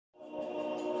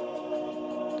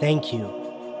Thank you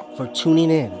for tuning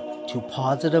in to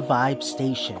Positive Vibe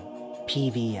Station,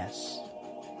 PVS.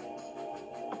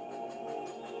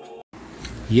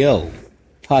 Yo,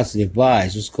 positive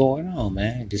vibes. What's going on,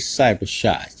 man? This is Cyber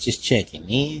Shots. Just checking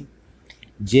in.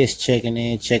 Checking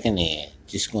in.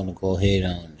 Just gonna go ahead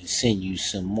on and send you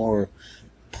some more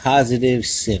positive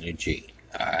synergy.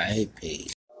 Alright,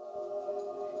 peace.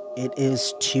 It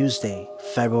is Tuesday,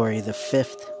 February the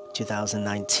 5th,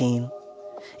 2019.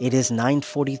 It is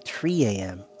 9:43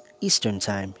 a.m. Eastern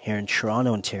Time here in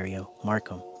Toronto, Ontario,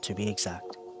 Markham, to be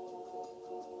exact.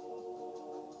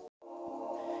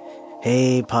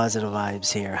 Hey, Positive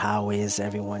Vibes here. How is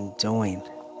everyone doing?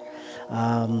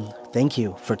 Thank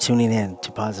you for tuning in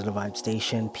to Positive Vibe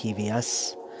Station,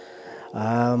 PVS.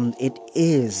 It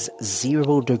is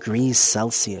 0 degrees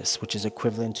Celsius, which is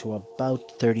equivalent to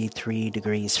about 33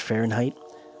 degrees Fahrenheit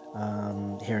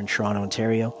here in Toronto,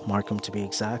 Ontario, Markham to be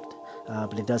exact.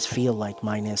 But it does feel like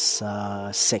minus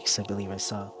 6, I believe I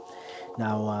saw.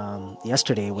 Now,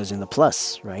 yesterday was in the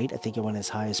plus, right? I think it went as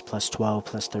high as plus 12,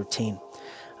 plus 13.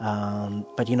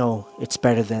 But you know, it's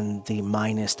better than the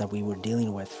minus that we were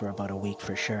dealing with for about a week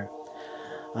for sure.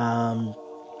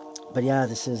 But yeah,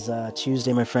 this is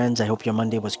Tuesday, my friends. I hope your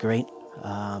Monday was great.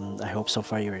 I hope so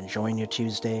far you're enjoying your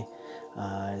Tuesday.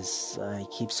 As I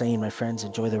keep saying, my friends,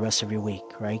 enjoy the rest of your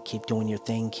week, right? Keep doing your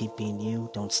thing, keep being you,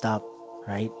 don't stop,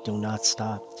 right? Do not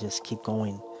stop, just keep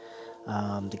going.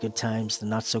 The good times, the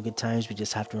not so good times, we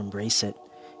just have to embrace it.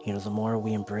 You know, the more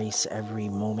we embrace every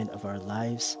moment of our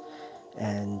lives,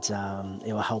 and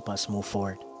it will help us move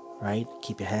forward, right?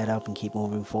 Keep your head up and keep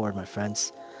moving forward, my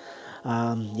friends.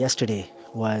 Yesterday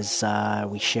was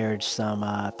we shared some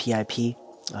PIP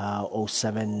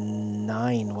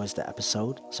 079 was the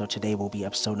episode, so today will be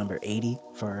episode number 80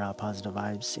 for Positive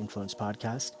Vibes Influence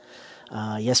Podcast.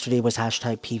 Yesterday was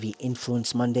hashtag PV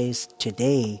Influence Mondays.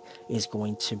 Today is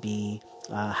going to be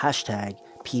hashtag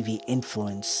PV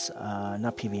Influence,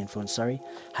 not PV Influence, sorry,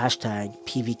 hashtag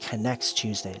PV Connects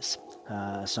Tuesdays.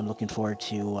 So I'm looking forward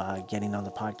to getting on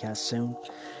the podcast soon.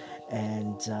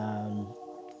 And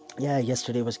yeah,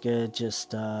 yesterday was good.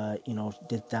 Just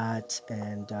did that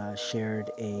and shared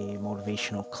a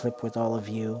motivational clip with all of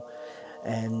you,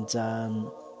 and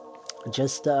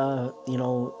just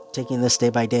taking this day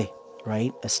by day,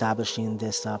 right? Establishing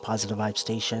this positive vibe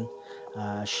station,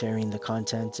 sharing the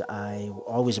content. I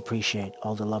always appreciate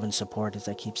all the love and support, as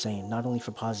I keep saying, not only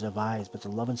for positive vibes, but the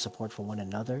love and support for one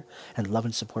another and love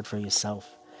and support for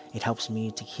yourself. It helps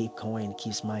me to keep going,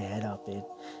 keeps my head up. It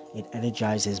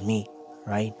energizes me,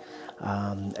 right?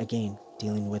 Again,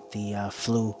 dealing with the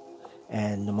flu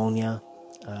and pneumonia,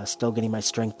 still getting my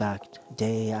strength back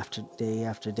day after day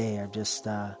after day. I'm just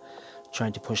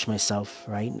trying to push myself,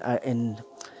 right?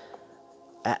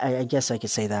 I guess I could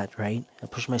say that, right? I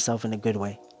push myself in a good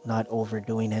way, not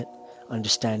overdoing it,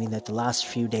 understanding that the last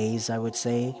few days, I would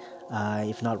say,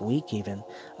 if not week even,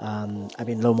 I've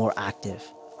been a little more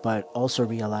active, but also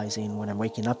realizing when I'm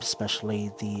waking up,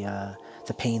 especially the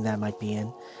pain that I might be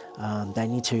in, that I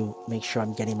need to make sure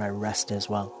I'm getting my rest as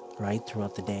well, right,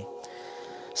 throughout the day.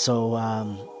 So,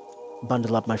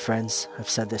 bundle up, my friends. I've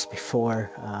said this before.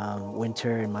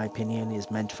 Winter, in my opinion, is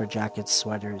meant for jackets,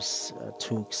 sweaters,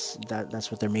 toques.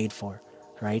 That's what they're made for,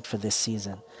 right? For this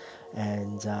season.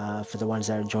 And for the ones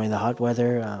that are enjoying the hot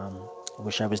weather, I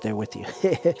wish I was there with you.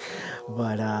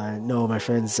 But no, my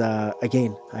friends.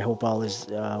 Again, I hope all is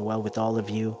well with all of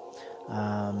you.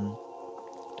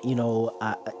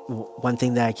 One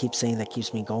thing that I keep saying that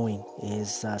keeps me going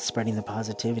is spreading the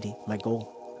positivity. My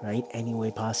goal, right? Any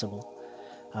way possible.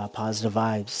 Positive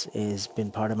vibes has been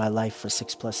part of my life for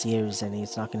 6+ years, and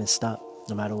it's not going to stop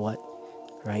no matter what,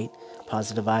 right?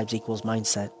 Positive vibes equals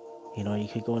mindset. You know, you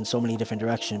could go in so many different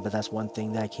directions, but that's one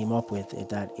thing that I came up with,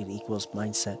 that it equals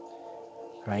mindset,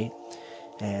 right?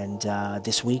 And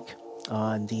this week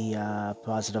on the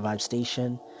Positive Vibe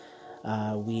Station,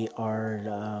 we are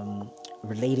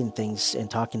relating things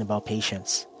and talking about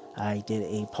patience. I did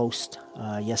a post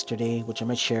yesterday, which I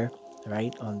might share,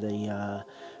 right, on the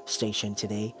station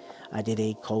today. I did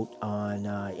a quote on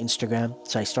Instagram.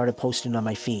 So I started posting on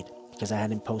my feed because I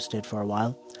hadn't posted for a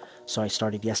while. So I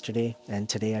started yesterday, and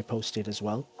today I posted as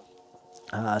well.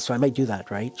 So I might do that,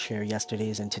 right? Share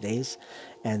yesterday's and today's.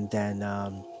 And then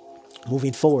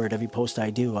moving forward, every post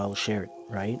I do, I'll share it,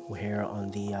 right? We're here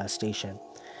on the station.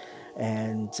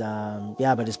 And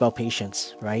yeah, but it's about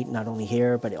patience, right? Not only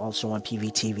here, but also on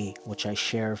PVTV, which I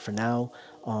share for now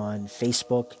on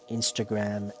Facebook,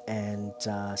 Instagram, and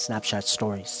Snapchat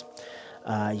stories.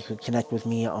 You could connect with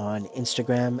me on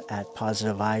Instagram at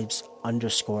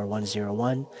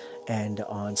positivevibes_101, and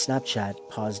on Snapchat,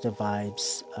 Positive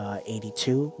Vibes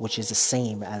 82, which is the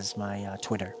same as my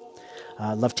Twitter.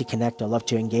 Love to connect. I love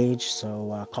to engage.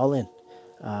 So call in.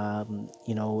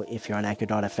 If you're on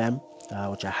Anchor.fm,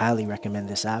 which I highly recommend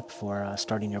this app for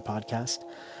starting your podcast.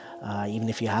 Even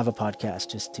if you have a podcast,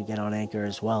 just to get on Anchor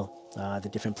as well. The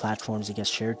different platforms it gets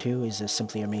shared to is just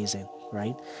simply amazing,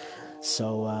 right?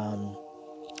 So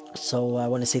I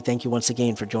want to say thank you once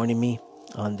again for joining me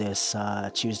on this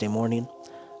Tuesday morning.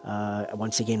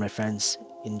 Once again, my friends,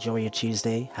 enjoy your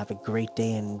Tuesday. Have a great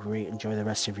day and enjoy the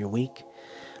rest of your week.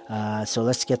 So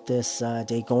let's get this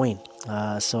day going.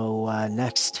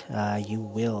 Next, you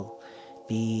will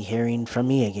be hearing from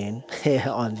me again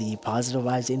on the Positive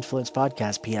Vibes Influence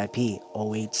Podcast, PIP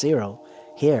 080,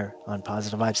 here on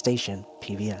Positive Vibes Station,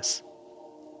 PVS.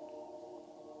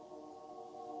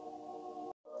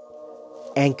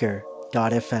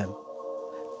 Anchor.fm.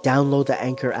 Download the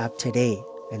Anchor app today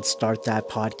and start that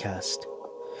podcast.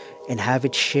 And have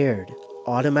it shared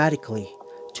automatically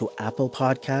to Apple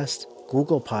Podcasts,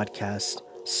 Google Podcasts,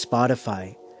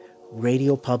 Spotify,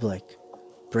 Radio Public,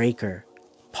 Breaker,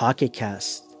 Pocket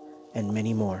Cast, and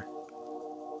many more.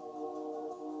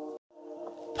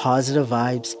 Positive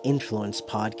Vibes Influence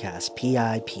Podcast,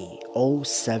 PIP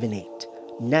 078,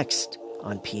 next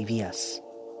on PVS.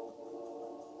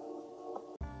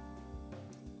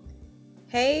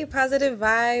 Hey, Positive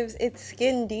Vibes, it's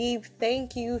Skin Deep.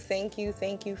 Thank you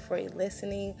for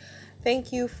listening.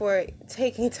 Thank you for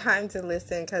taking time to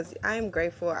listen, because I'm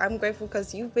grateful. I'm grateful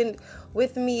because you've been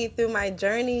with me through my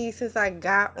journey since I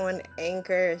got on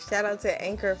Anchor. Shout out to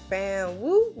Anchor fam.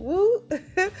 Woo, woo.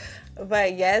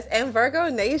 But yes, and Virgo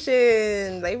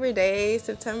Nation, Labor Day,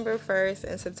 September 1st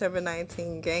and September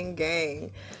 19th, gang,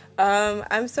 gang.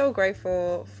 I'm so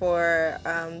grateful for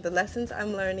the lessons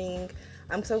I'm learning.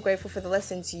 I'm so grateful for the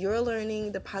lessons you're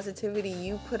learning, the positivity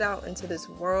you put out into this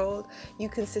world. You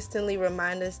consistently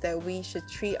remind us that we should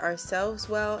treat ourselves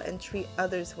well and treat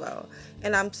others well.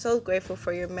 And I'm so grateful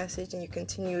for your message and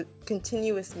your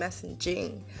continuous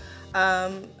messaging.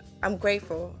 I'm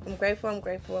grateful.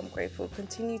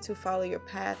 Continue to follow your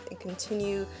path and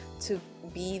continue to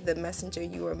be the messenger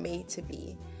you are made to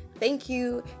be. Thank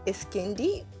you. It's Skin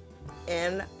Deep,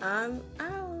 and I'm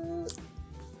out.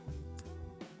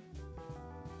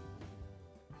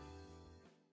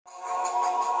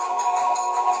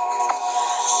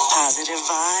 Positive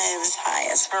Vibes. Hi,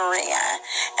 it's Maria.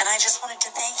 And I just wanted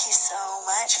to thank you so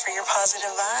much for your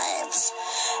positive vibes.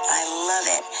 I love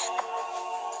it.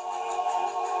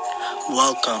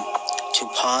 Welcome to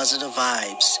Positive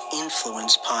Vibes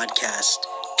Influence Podcast,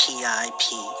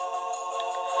 PIP.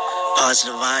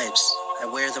 Positive Vibes. I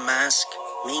wear the mask.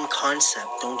 Main concept,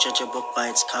 don't judge a book by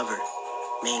its cover.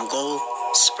 Main goal,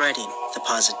 spreading the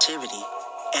positivity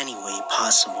any way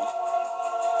possible.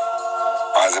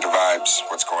 Positive Vibes.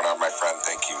 What's going on, my friend?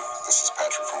 Thank you. This is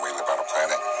Patrick from We Live on a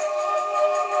Planet.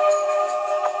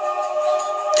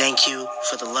 Thank you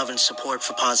for the love and support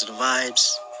for Positive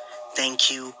Vibes. Thank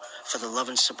you for the love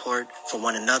and support for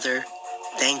one another.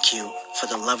 Thank you for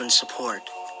the love and support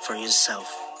for yourself.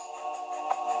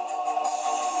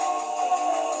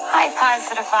 Hi,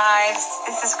 Positive Vibes.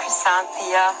 This is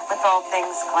Chrysanthia with All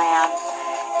Things Glam.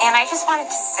 And I just wanted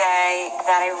to say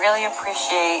that I really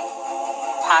appreciate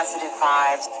Positive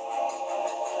Vibes.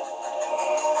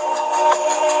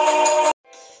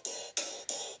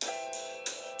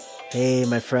 Hey,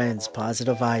 my friends,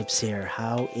 Positive Vibes here.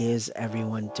 How is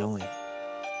everyone doing?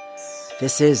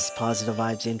 This is Positive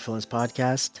Vibes Influence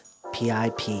Podcast,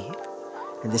 PIP.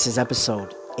 And this is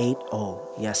episode 80.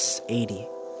 Yes, 80.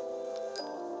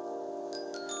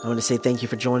 I want to say thank you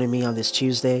for joining me on this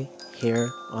Tuesday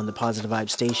here on the Positive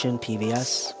Vibes Station,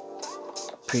 PVS.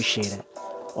 Appreciate it.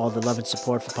 All the love and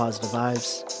support for Positive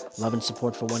Vibes, love and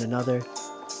support for one another,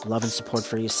 love and support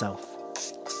for yourself.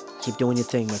 Keep doing your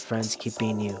thing, my friends. Keep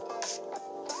being you.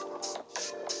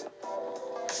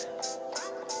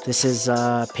 This is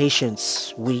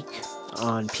Patience Week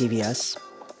on PVS.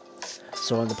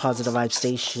 So on the Positive Vibes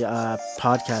Station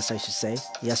podcast, I should say,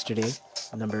 yesterday,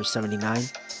 number 79,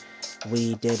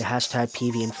 we did hashtag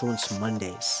PV Influence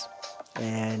Mondays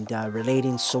and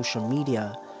relating social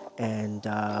media and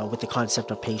with the concept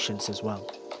of patience as well.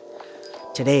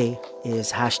 Today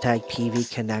is hashtag PV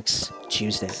Connects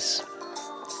Tuesdays.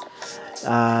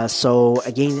 So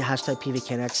again, hashtag PV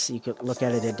Connects, you could look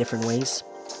at it in different ways.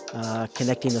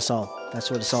 Connecting us all. That's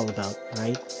what it's all about,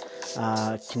 right?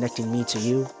 Connecting me to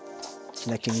you,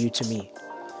 connecting you to me,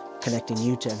 connecting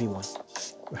you to everyone,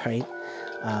 right?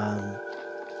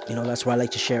 That's why I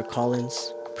like to share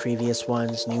call-ins, previous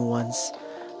ones, new ones,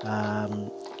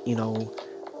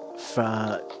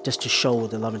 just to show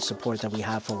the love and support that we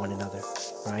have for one another.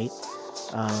 right?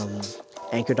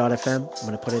 Anchor.fm, I'm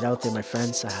going to put it out there, my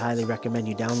friends. I highly recommend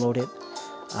you download it.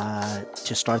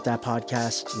 To start that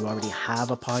podcast, you already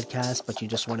have a podcast, but you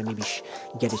just want to maybe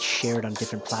get it shared on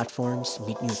different platforms,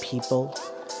 meet new people.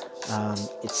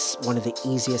 It's one of the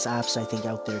easiest apps I think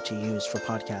out there to use for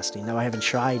podcasting. Now, I haven't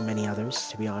tried many others,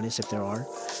 to be honest, if there are,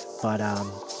 but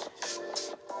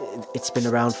it's been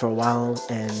around for a while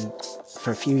and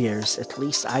for a few years. At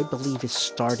least I believe it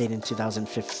started in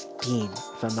 2015,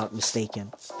 if I'm not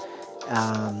mistaken.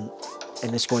 And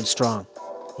it's going strong,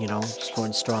 it's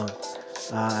going strong.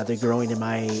 They're growing, in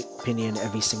my opinion,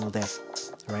 every single day,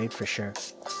 right? For sure.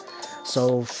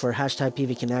 So for hashtag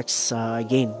PV Connects,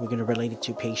 again, we're going to relate it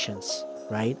to patience,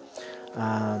 right?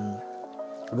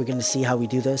 We're going to see how we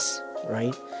do this,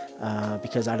 right?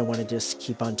 Because I don't want to just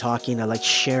keep on talking. I like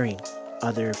sharing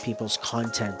other people's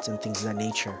content and things of that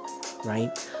nature,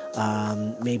 right?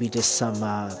 Maybe just some,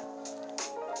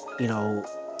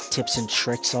 tips and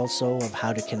tricks also of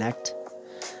how to connect,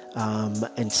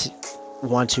 and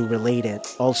want to relate it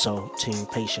also to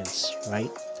patience,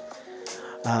 right?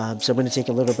 So I'm going to take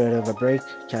a little bit of a break,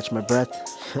 catch my breath.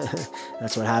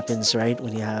 That's what happens, right,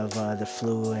 when you have the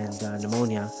flu and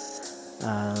pneumonia.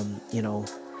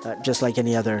 Just like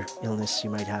any other illness you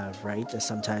might have, right?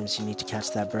 Sometimes you need to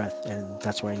catch that breath, and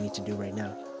that's what I need to do right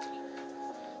now.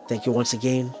 Thank you once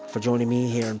again for joining me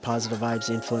here on Positive Vibes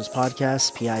Influence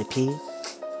Podcast, PIP.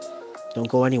 Don't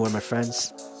go anywhere, my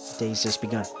friends. The day's just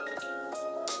begun.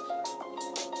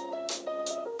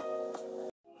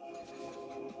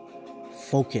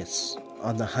 Focus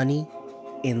on the honey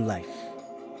in life.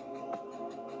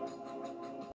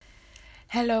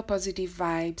 Hello, Positive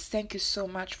Vibes. Thank you so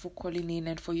much for calling in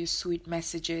and for your sweet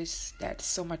messages. That's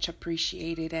so much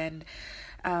appreciated. And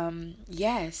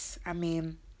yes,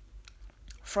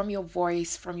 from your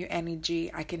voice, from your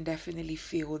energy, I can definitely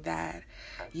feel that,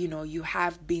 you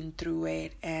have been through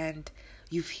it and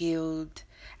you've healed,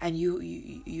 and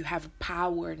you have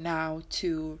power now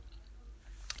to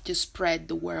spread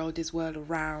the world as well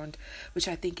around, which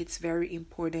I think it's very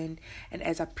important. And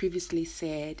as I previously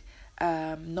said,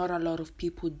 not a lot of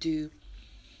people do.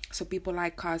 So people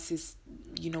like us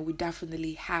we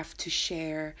definitely have to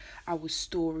share our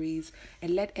stories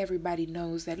and let everybody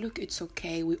knows that, look, it's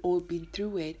okay. We all been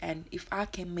through it. And if I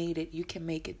can make it, you can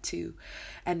make it too.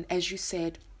 And as you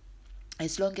said,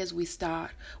 as long as we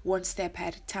start one step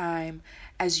at a time,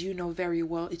 as you know very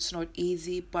well, it's not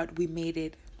easy, but we made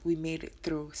it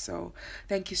through. So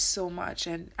thank you so much,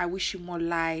 and I wish you more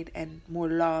light and more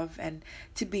love, and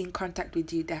to be in contact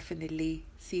with you, definitely.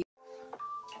 See you.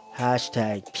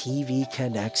 Hashtag PV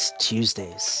Connects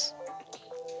Tuesdays.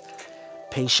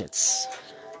 Patience.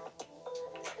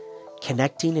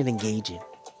 Connecting and engaging.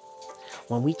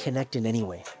 When we connect in any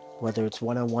way, whether it's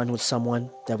one-on-one with someone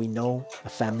that we know, a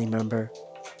family member,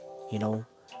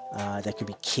 that could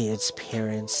be kids,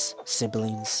 parents,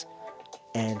 siblings,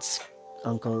 aunts,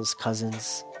 uncles,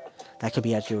 cousins, that could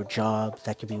be at your job,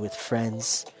 that could be with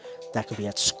friends, that could be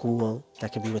at school,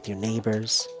 that could be with your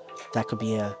neighbors, that could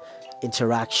be a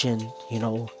interaction,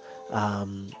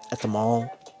 at the mall,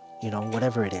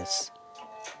 whatever it is.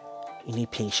 You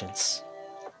need patience,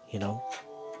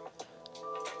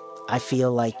 I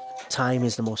feel like time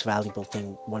is the most valuable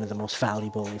thing, one of the most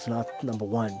valuable, if not number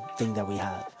one thing that we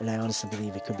have. And I honestly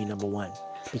believe it could be number one,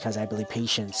 because I believe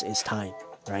patience is time,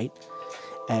 right?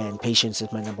 And patience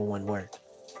is my number one word.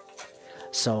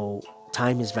 So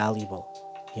time is valuable,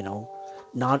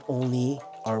 Not only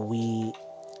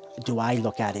do I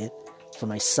look at it for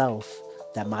myself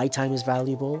that my time is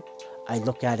valuable, I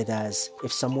look at it as,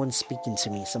 if someone's speaking to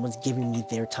me, someone's giving me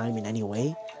their time in any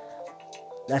way,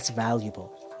 that's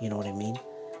valuable. You know what I mean?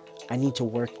 I need to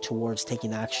work towards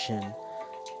taking action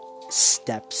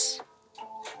steps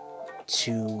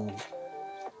to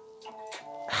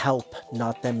help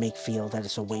not them make feel that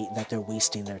it's that they're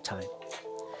wasting their time.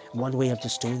 One way of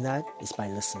just doing that is by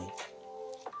listening.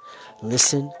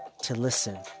 Listen to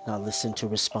listen, not listen to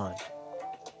respond.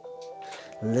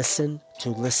 Listen to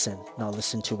listen, not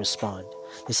listen to respond.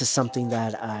 This is something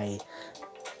that I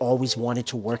always wanted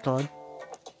to work on,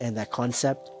 and that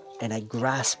concept, and I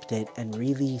grasped it and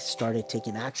really started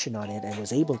taking action on it, and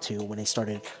was able to when I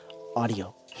started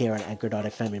audio here on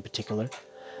Anchor.fm in particular.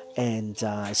 And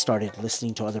I started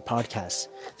listening to other podcasts.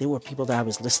 There were people that I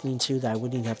was listening to that I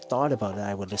wouldn't even have thought about that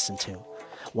I would listen to.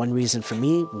 One reason for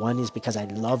me, is because I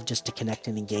love just to connect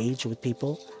and engage with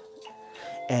people.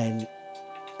 And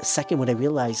second, what I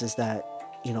realized is that,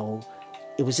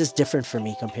 it was just different for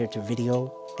me compared to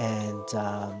video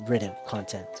and written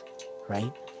content,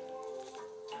 right?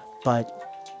 But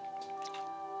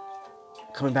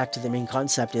coming back to the main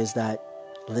concept is that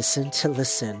Listen to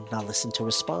listen, not listen to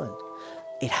respond.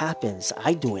 It happens.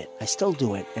 I do it. I still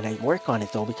do it. And I work on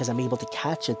it, though, because I'm able to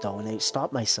catch it, though. And I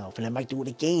stop myself. And I might do it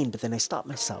again, but then I stop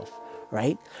myself,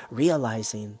 right?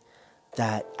 Realizing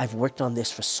that I've worked on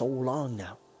this for so long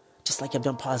now. Just like I've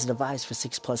done positive vibes for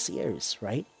 6+ years,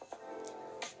 right?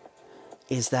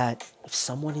 Is that if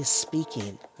someone is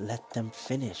speaking, let them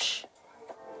finish.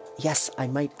 Yes, I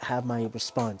might have my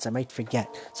response. I might forget.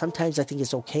 Sometimes I think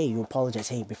it's okay. You apologize.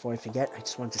 Hey, before I forget, I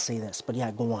just wanted to say this. But yeah,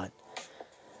 go on.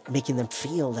 Making them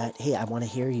feel that, hey, I want to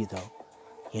hear you though.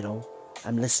 You know,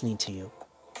 I'm listening to you.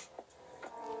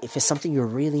 If it's something you're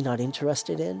really not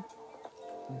interested in,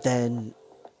 then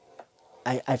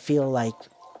I feel like,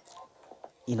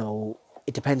 you know,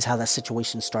 it depends how that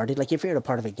situation started. Like if you're at a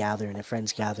part of a gathering, a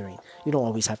friend's gathering, you don't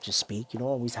always have to speak. You don't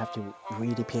always have to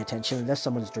really pay attention unless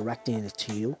someone's directing it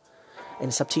to you. And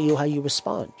it's up to you how you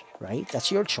respond, right?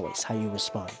 That's your choice, how you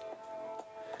respond.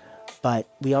 But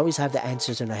we always have the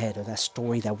answers in our head, or that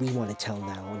story that we want to tell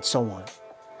now, and so on.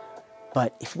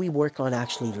 But if we work on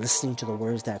actually listening to the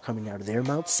words that are coming out of their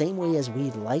mouth, same way as we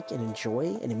like and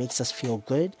enjoy, and it makes us feel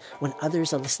good when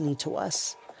others are listening to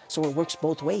us. So it works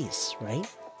both ways, right?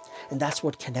 And that's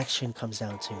what connection comes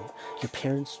down to. Your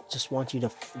parents just want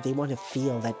they want to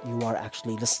feel that you are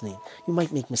actually listening. You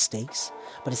might make mistakes,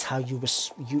 but it's how you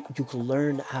can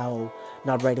learn how,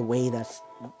 not right away that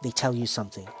they tell you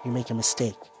something, you make a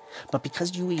mistake. But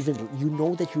because you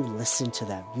know that you listen to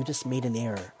them, you just made an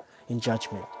error in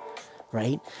judgment,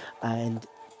 right? And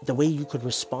the way you could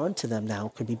respond to them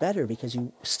now could be better because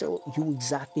you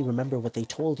exactly remember what they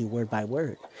told you word by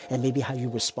word. And maybe how you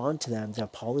respond to them, the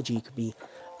apology could be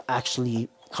actually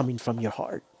coming from your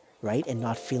heart, right? And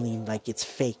not feeling like it's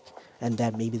fake and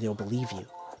that maybe they'll believe you.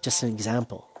 Just an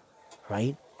example,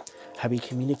 right? How we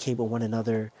communicate with one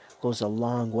another goes a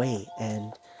long way.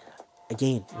 And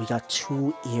again, we got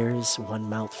 2 ears, 1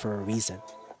 mouth for a reason.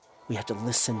 We have to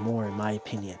listen more, in my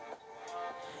opinion.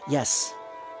 Yes,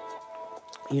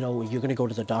 you know, you're going to go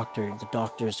to the doctor. The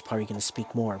doctor is probably going to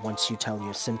speak more once you tell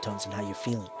your symptoms and how you're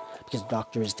feeling. Because the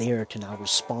doctor is there to now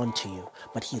respond to you.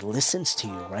 But he listens to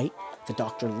you, right? The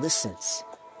doctor listens.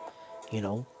 You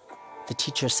know, the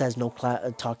teacher says no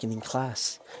talking in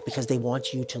class because they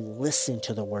want you to listen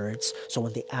to the words. So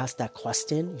when they ask that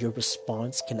question, your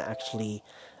response can actually,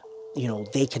 you know,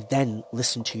 they could then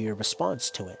listen to your response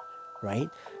to it, right?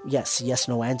 Yes,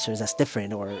 no answers, that's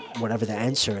different, or whatever the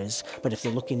answer is. But if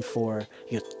they're looking for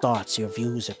your thoughts, your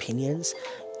views, opinions,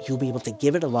 you'll be able to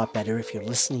give it a lot better if you're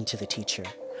listening to the teacher.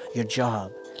 Your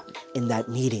job in that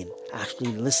meeting,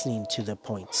 actually listening to the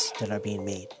points that are being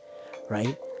made,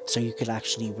 right? So you could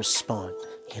actually respond,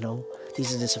 you know?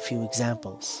 These are just a few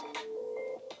examples.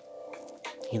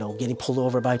 You know, getting pulled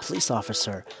over by a police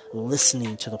officer,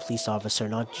 listening to the police officer,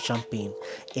 not jumping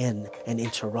in and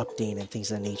interrupting and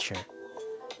things of that nature,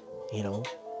 you know?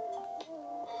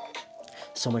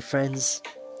 So my friends,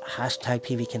 hashtag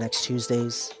PV Connects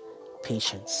Tuesdays,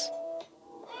 patience.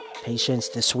 Patience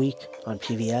this week on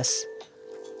PVS.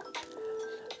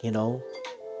 You know,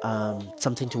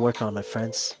 something to work on, my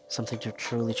friends. Something to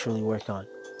truly, truly work on.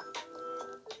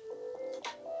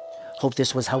 Hope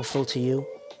this was helpful to you.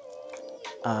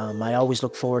 I always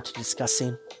look forward to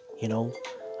discussing, you know,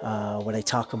 what I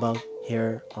talk about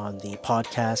here on the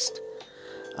podcast.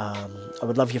 I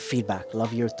would love your feedback,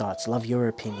 love your thoughts, love your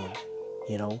opinion,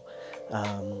 you know,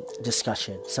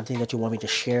 discussion, something that you want me to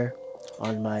share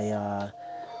on my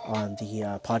on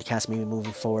the podcast, maybe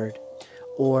moving forward,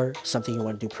 or something you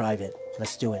want to do private.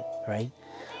 Let's do it, right?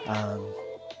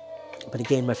 But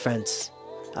again, my friends,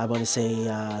 I want to say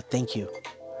thank you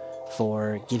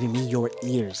for giving me your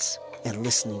ears and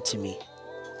listening to me.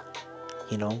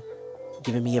 You know,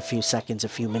 giving me a few seconds, a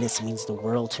few minutes means the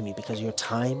world to me, because your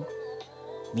time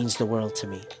means the world to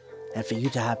me. And for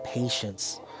you to have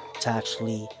patience to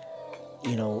actually,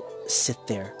 you know, sit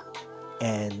there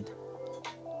and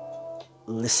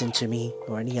listen to me,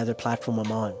 or any other platform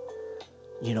I'm on,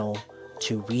 you know,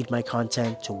 to read my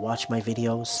content, to watch my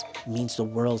videos, means the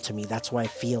world to me. That's why I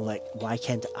feel like, why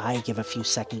can't I give a few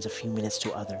seconds, a few minutes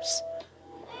to others?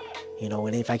 You know,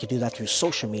 and if I could do that through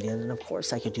social media, then of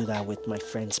course I could do that with my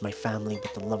friends, my family,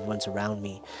 with the loved ones around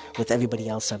me, with everybody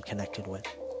else I'm connected with.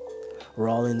 We're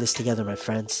all in this together, my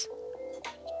friends.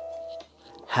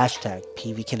 Hashtag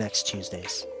PV Connects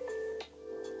Tuesdays.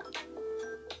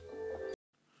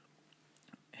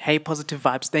 Hey, Positive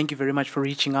Vibes, thank you very much for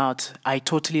reaching out. I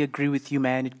totally agree with you,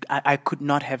 man. I could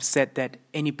not have said that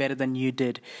any better than you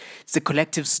did. It's the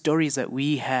collective stories that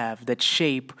we have that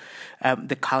shape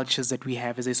the cultures that we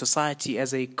have as a society,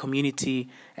 as a community,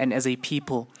 and as a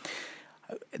people.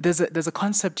 there's a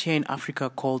concept here in Africa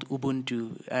called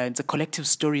Ubuntu. It's a collective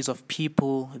stories of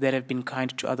people that have been kind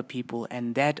to other people,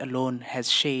 and that alone has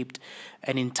shaped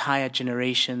an entire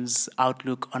generation's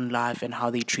outlook on life and how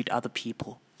they treat other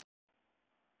people.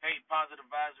 Hey, Positive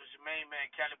Vibes, it's your main man,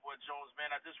 Cali Boy Jones,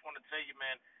 man. I just want to tell you,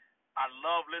 man, I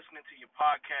love listening to your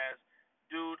podcast.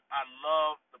 Dude, I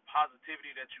love the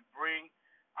positivity that you bring.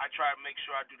 I try to make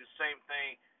sure I do the same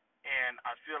thing, and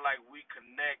I feel like we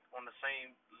connect on the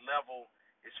same level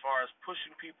as far as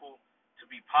pushing people to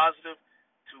be positive,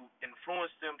 to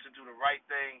influence them to do the right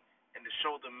thing, and to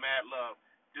show them mad love.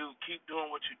 Dude, keep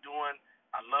doing what you're doing.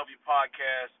 I love your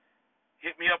podcast.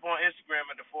 Hit me up on Instagram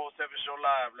at the 407 Show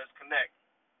Live. Let's connect.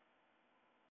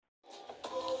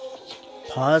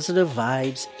 Positive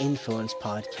Vibes Influence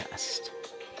Podcast.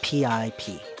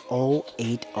 PIP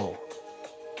 080.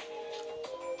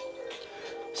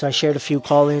 So I shared a few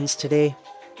call-ins today.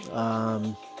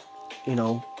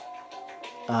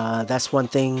 That's one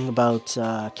thing about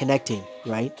connecting,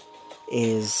 right?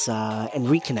 Is and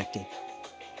reconnecting.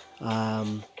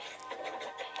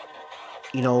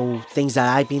 Things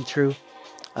that I've been through.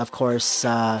 Of course,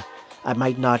 I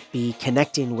might not be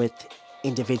connecting with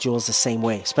individuals the same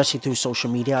way, especially through social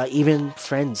media, even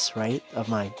friends, right, of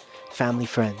mine, family,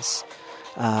 friends,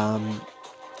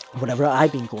 whatever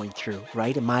I've been going through,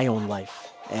 right, in my own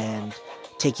life, and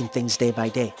taking things day by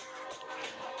day.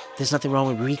 There's nothing wrong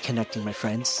with reconnecting, my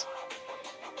friends.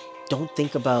 Don't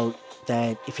think about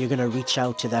that if you're going to reach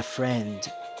out to that friend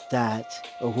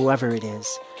or whoever it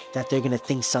is, that they're going to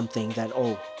think something that,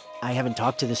 oh, I haven't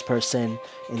talked to this person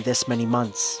in this many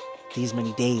months, these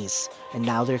many days, and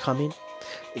now they're coming.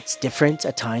 It's different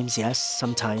at times, yes,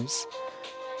 sometimes,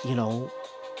 you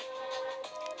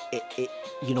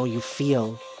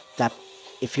feel that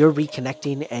if you're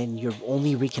reconnecting and you're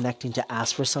only reconnecting to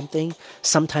ask for something,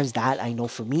 sometimes that, I know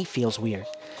for me, feels weird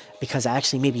because I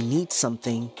actually maybe need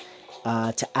something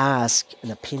to ask,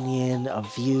 an opinion, a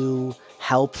view,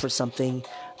 help for something.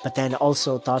 But then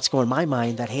also thoughts go in my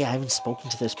mind that, hey, I haven't spoken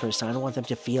to this person. I don't want them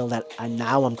to feel that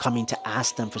now I'm coming to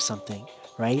ask them for something,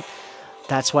 right?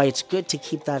 That's why it's good to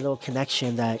keep that little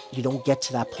connection, that you don't get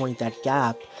to that point, that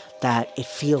gap, that it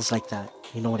feels like that.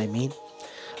 You know what I mean?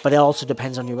 But it also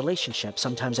depends on your relationship.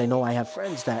 Sometimes I know I have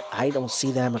friends that I don't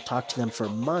see them or talk to them for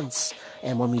months.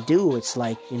 And when we do, it's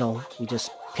like, we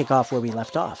just pick off where we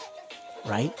left off,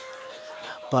 right?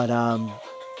 But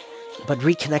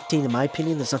reconnecting, in my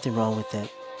opinion, there's nothing wrong with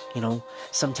it.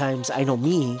 Sometimes I know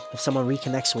me, if someone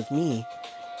reconnects with me,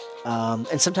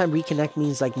 and sometimes reconnect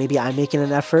means like maybe I'm making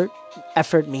an effort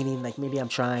meaning like maybe I'm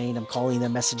trying, I'm calling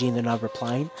them, messaging, they're not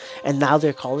replying, and now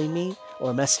they're calling me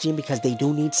or messaging because they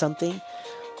do need something.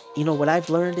 What I've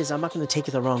learned is I'm not going to take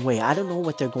it the wrong way. I don't know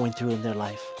what they're going through in their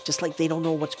life, just like they don't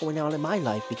know what's going on in my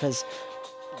life, because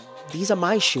these are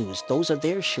my shoes, those are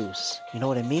their shoes. You know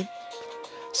what I mean?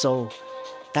 So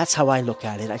that's how I look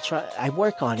at it. I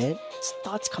work on it.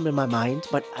 Thoughts come in my mind,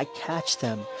 but I catch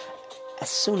them as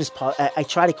soon as possible. I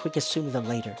try to quick sooner than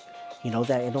later.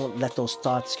 That I don't let those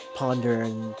thoughts ponder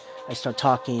and I start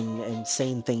talking and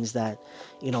saying things that,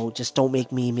 just don't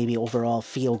make me maybe overall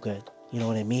feel good. You know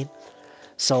what I mean?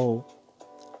 So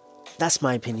that's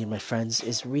my opinion, my friends,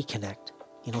 is reconnect.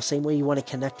 Same way you want to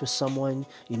connect with someone,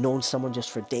 you've known someone just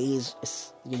for days,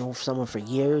 someone for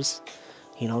years,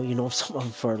 someone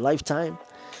for a lifetime.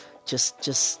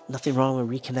 Just nothing wrong with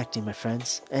reconnecting, my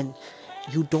friends. And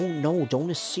you don't know, don't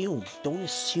assume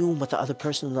what the other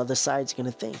person on the other side is going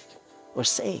to think or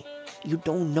say. You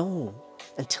don't know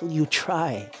until you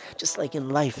try. Just like in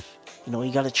life,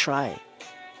 you got to try.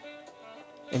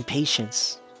 And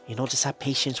patience, just have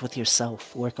patience with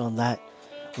yourself. Work on that.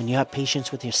 When you have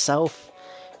patience with yourself,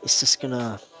 it's just going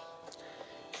to,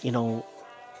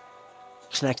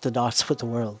 connect the dots with the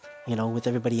world, with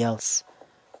everybody else,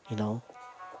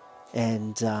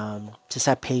 and just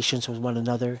have patience with one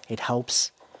another. It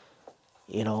helps,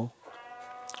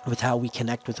 with how we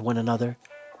connect with one another,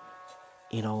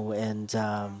 and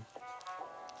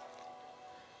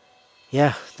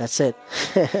yeah, that's it.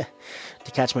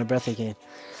 To catch my breath again.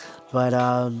 But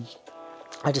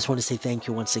I just want to say thank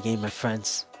you once again, my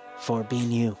friends, for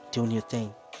being you, doing your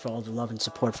thing, for all the love and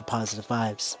support for Positive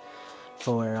Vibes,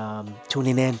 for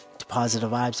tuning in to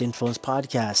Positive Vibes Influence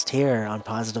Podcast here on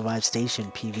Positive Vibes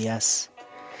Station, PVS.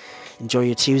 Enjoy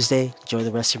your Tuesday. Enjoy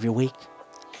the rest of your week.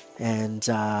 And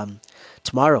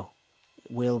tomorrow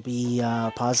will be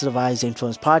Positive Vibes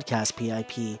Influence Podcast,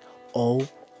 PIP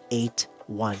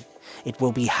 081. It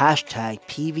will be hashtag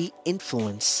PV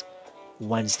Influence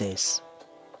Wednesdays.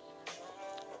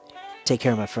 Take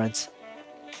care, my friends.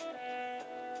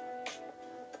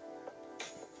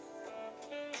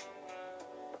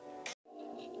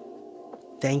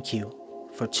 Thank you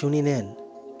for tuning in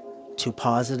to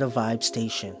Positive Vibe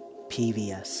Station,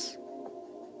 PVS.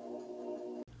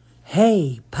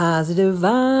 Hey, positive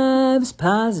vibes,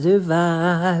 positive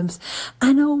vibes.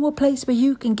 I know a place where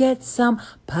you can get some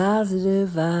positive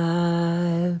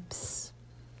vibes.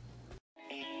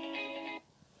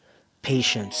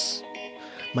 Patience.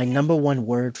 My number one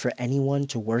word for anyone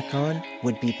to work on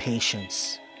would be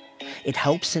patience. It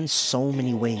helps in so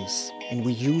many ways, and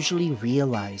we usually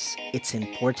realize its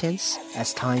importance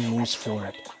as time moves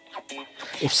forward.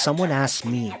 If someone asks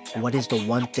me what is the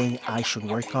one thing I should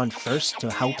work on first to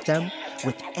help them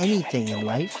with anything in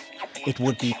life, it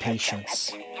would be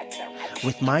patience.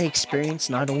 With my experience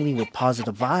not only with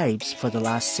Positive Vibes for the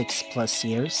last 6+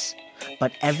 years,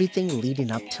 but everything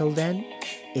leading up till then,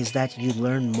 is that you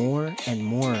learn more and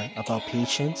more about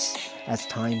patience as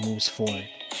time moves forward.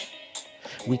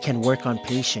 We can work on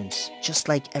patience just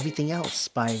like everything else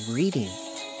by reading,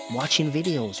 watching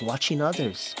videos, watching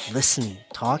others, listening,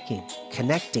 talking,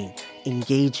 connecting,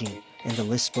 engaging, and the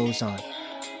list goes on.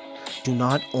 Do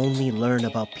not only learn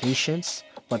about patience,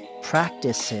 but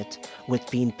practice it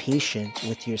with being patient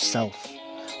with yourself,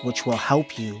 which will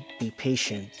help you be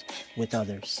patient with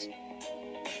others.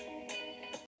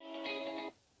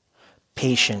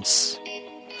 Patience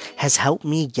has helped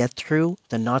me get through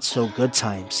the not so good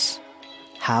times.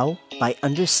 How? By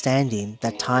understanding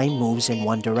that time moves in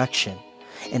one direction,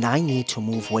 and I need to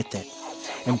move with it.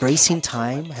 Embracing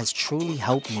time has truly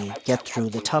helped me get through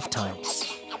the tough times.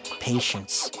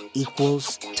 Patience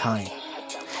equals time.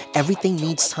 Everything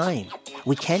needs time.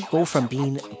 We can't go from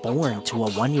being born to a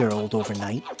 1-year-old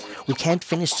overnight. We can't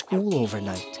finish school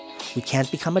overnight. We can't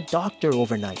become a doctor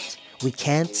overnight.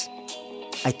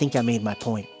 I think I made my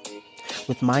point.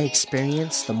 With my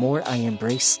experience, the more I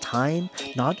embrace time,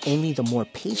 not only the more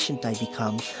patient I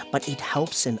become, but it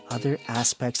helps in other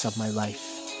aspects of my life,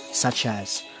 such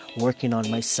as working on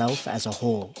myself as a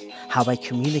whole, how I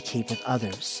communicate with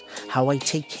others, how I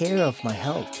take care of my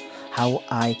health, how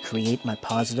I create my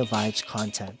positive vibes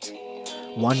content.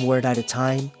 One word at a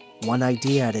time, one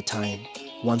idea at a time,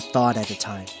 one thought at a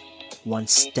time, one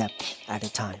step at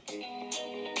a time.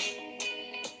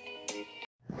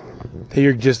 That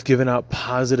you're just giving out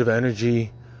positive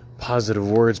energy, positive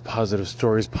words, positive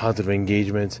stories, positive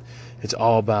engagement. It's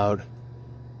all about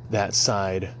that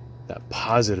side, that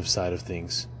positive side of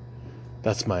things.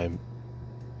 That's my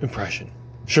impression.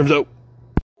 Shrimzo!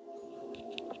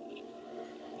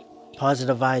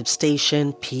 Positive Vibe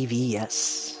Station,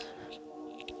 PVS.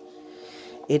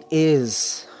 It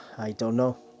is, I don't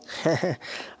know.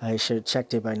 I should have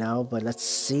checked it by now, but let's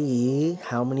see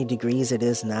how many degrees it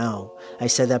is now. I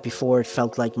said that before, it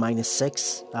felt like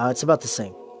 -6. It's about the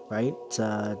same, right?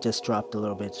 Just dropped a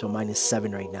little bit, so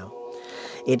 -7 right now.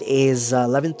 It is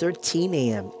 11:13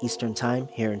 a.m. Eastern Time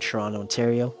here in Toronto,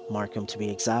 Ontario, Markham to be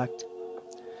exact.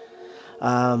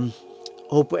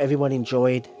 Hope everyone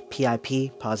enjoyed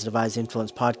PIP, Positive Vibes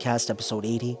Influence Podcast, episode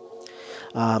 80.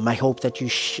 I hope that you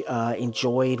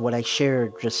enjoyed what I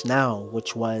shared just now,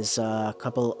 which was a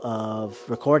couple of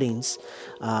recordings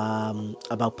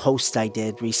about posts I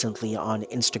did recently on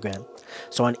Instagram.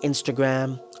 So on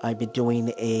Instagram, I've been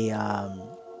doing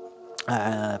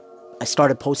I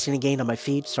started posting again on my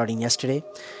feed starting yesterday,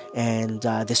 and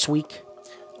this week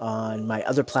on my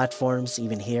other platforms,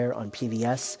 even here on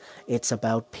PVS, it's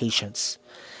about patience.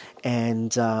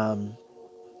 And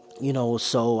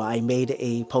so I made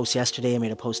a post yesterday, I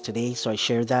made a post today, so I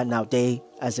shared that. Now,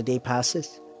 as the day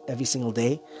passes, every single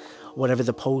day, whatever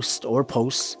the post or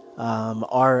posts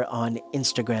are on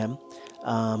Instagram,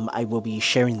 I will be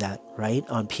sharing that, right,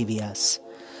 on PVS.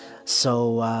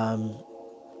 So,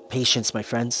 patience, my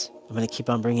friends. I'm going to keep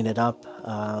on bringing it up.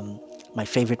 My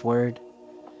favorite word.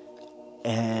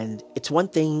 And it's one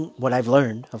thing, what I've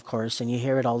learned, of course, and you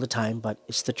hear it all the time, but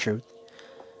it's the truth.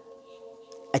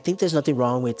 I think there's nothing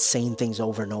wrong with saying things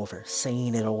over and over,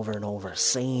 saying it over and over,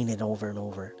 saying it over and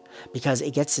over, because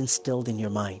it gets instilled in your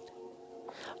mind.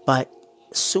 But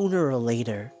sooner or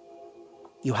later,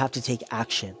 you have to take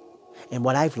action. And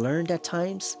what I've learned at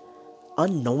times,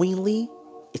 unknowingly,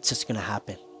 it's just going to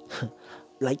happen.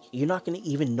 Like, you're not going to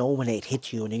even know when it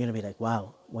hit you, and you're going to be like,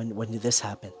 wow, when did this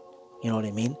happen? You know what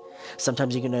I mean?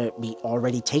 Sometimes you're going to be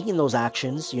already taking those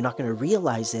actions. You're not going to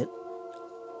realize it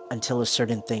until a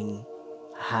certain thing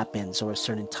happens or a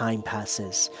certain time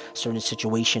passes, a certain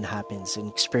situation happens, an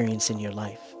experience in your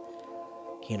life.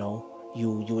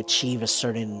 You achieve a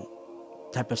certain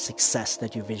type of success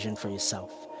that you vision for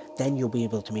yourself. Then you'll be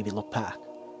able to maybe look back.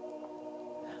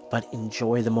 But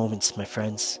enjoy the moments, my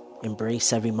friends.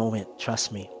 Embrace every moment.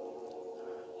 Trust me.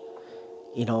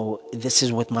 This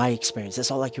is with my experience.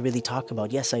 That's all I can really talk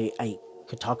about. Yes, I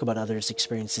could talk about others'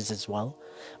 experiences as well,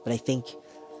 but I think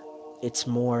it's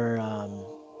more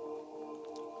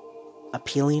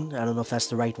appealing, I don't know if that's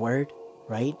the right word,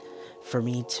 right, for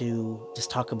me to just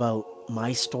talk about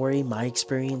my story, my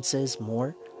experiences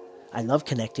more. I love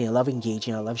connecting, I love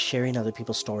engaging, I love sharing other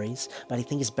people's stories, but I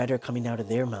think it's better coming out of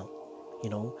their mouth, you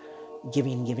know,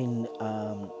 giving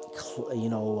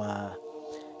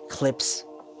clips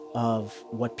of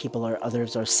what people or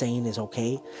others are saying is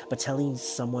okay, but telling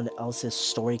someone else's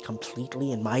story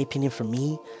completely, in my opinion, for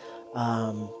me,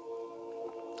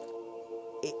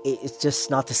 it's just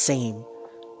not the same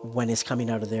when it's coming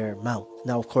out of their mouth.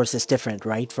 Now, of course, it's different,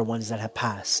 right, for ones that have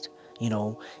passed, you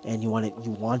know, and you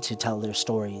want to tell their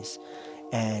stories.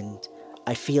 And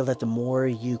I feel that the more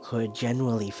you could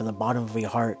genuinely, from the bottom of your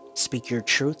heart, speak your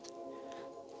truth,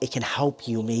 it can help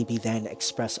you maybe then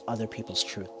express other people's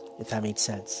truth, if that made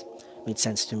sense. It made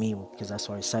sense to me, because that's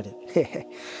why I said it.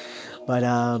 But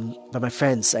my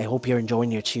friends, I hope you're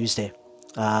enjoying your Tuesday.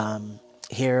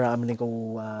 Here, I'm going to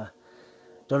go...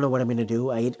 don't know what I'm going to do.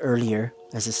 I ate earlier.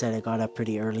 As I said, I got up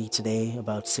pretty early today,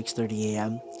 about 6:30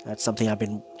 a.m. That's something I've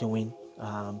been doing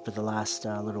for the last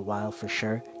little while for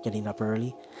sure, getting up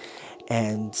early.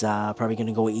 And probably going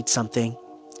to go eat something.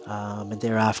 And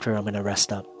thereafter, I'm going to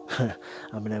rest up.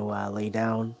 I'm going to lay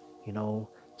down, you know,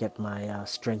 get my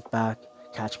strength back,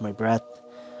 catch my breath.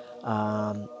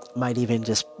 Might even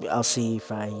I'll see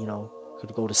if I,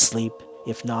 could go to sleep.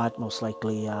 If not, most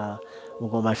likely we'll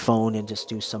go on my phone and just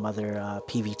do some other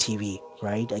PVTV,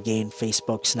 right? Again,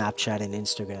 Facebook, Snapchat, and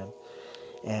Instagram.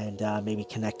 And maybe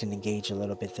connect and engage a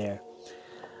little bit there.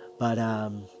 But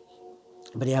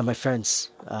yeah, my friends,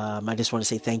 I just want to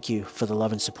say thank you for the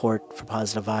love and support for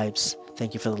Positive Vibes.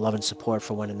 Thank you for the love and support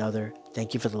for one another.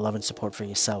 Thank you for the love and support for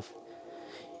yourself.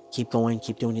 Keep going,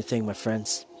 keep doing your thing, my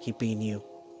friends. Keep being you.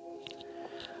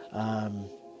 I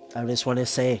just want to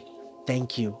say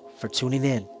thank you for tuning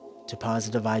in to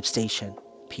Positive Vibe Station,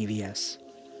 PVS.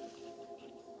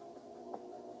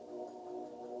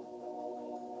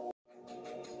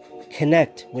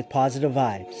 Connect with Positive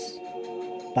Vibes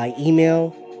by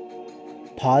email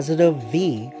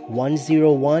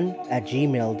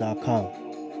positivev101@gmail.com.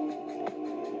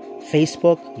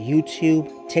 Facebook, YouTube,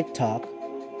 TikTok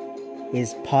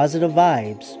is Positive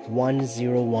Vibes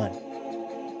 101.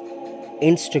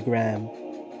 Instagram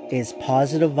is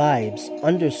Positive Vibes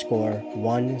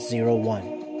 _101.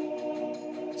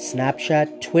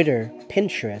 Snapchat, Twitter,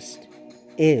 Pinterest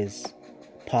is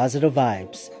Positive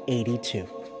Vibes 82.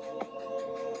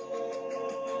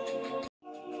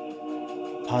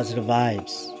 Positive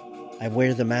Vibes. I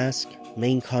wear the mask.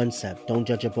 Main concept, don't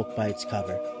judge a book by its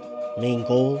cover. Main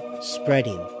goal,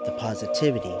 spreading the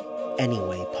positivity any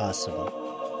way possible.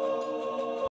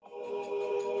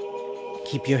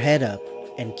 Keep your head up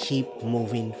and keep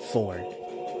moving forward.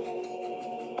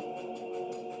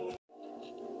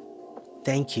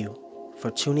 Thank you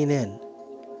for tuning in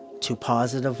to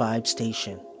Positive Vibe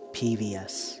Station,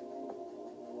 PVS.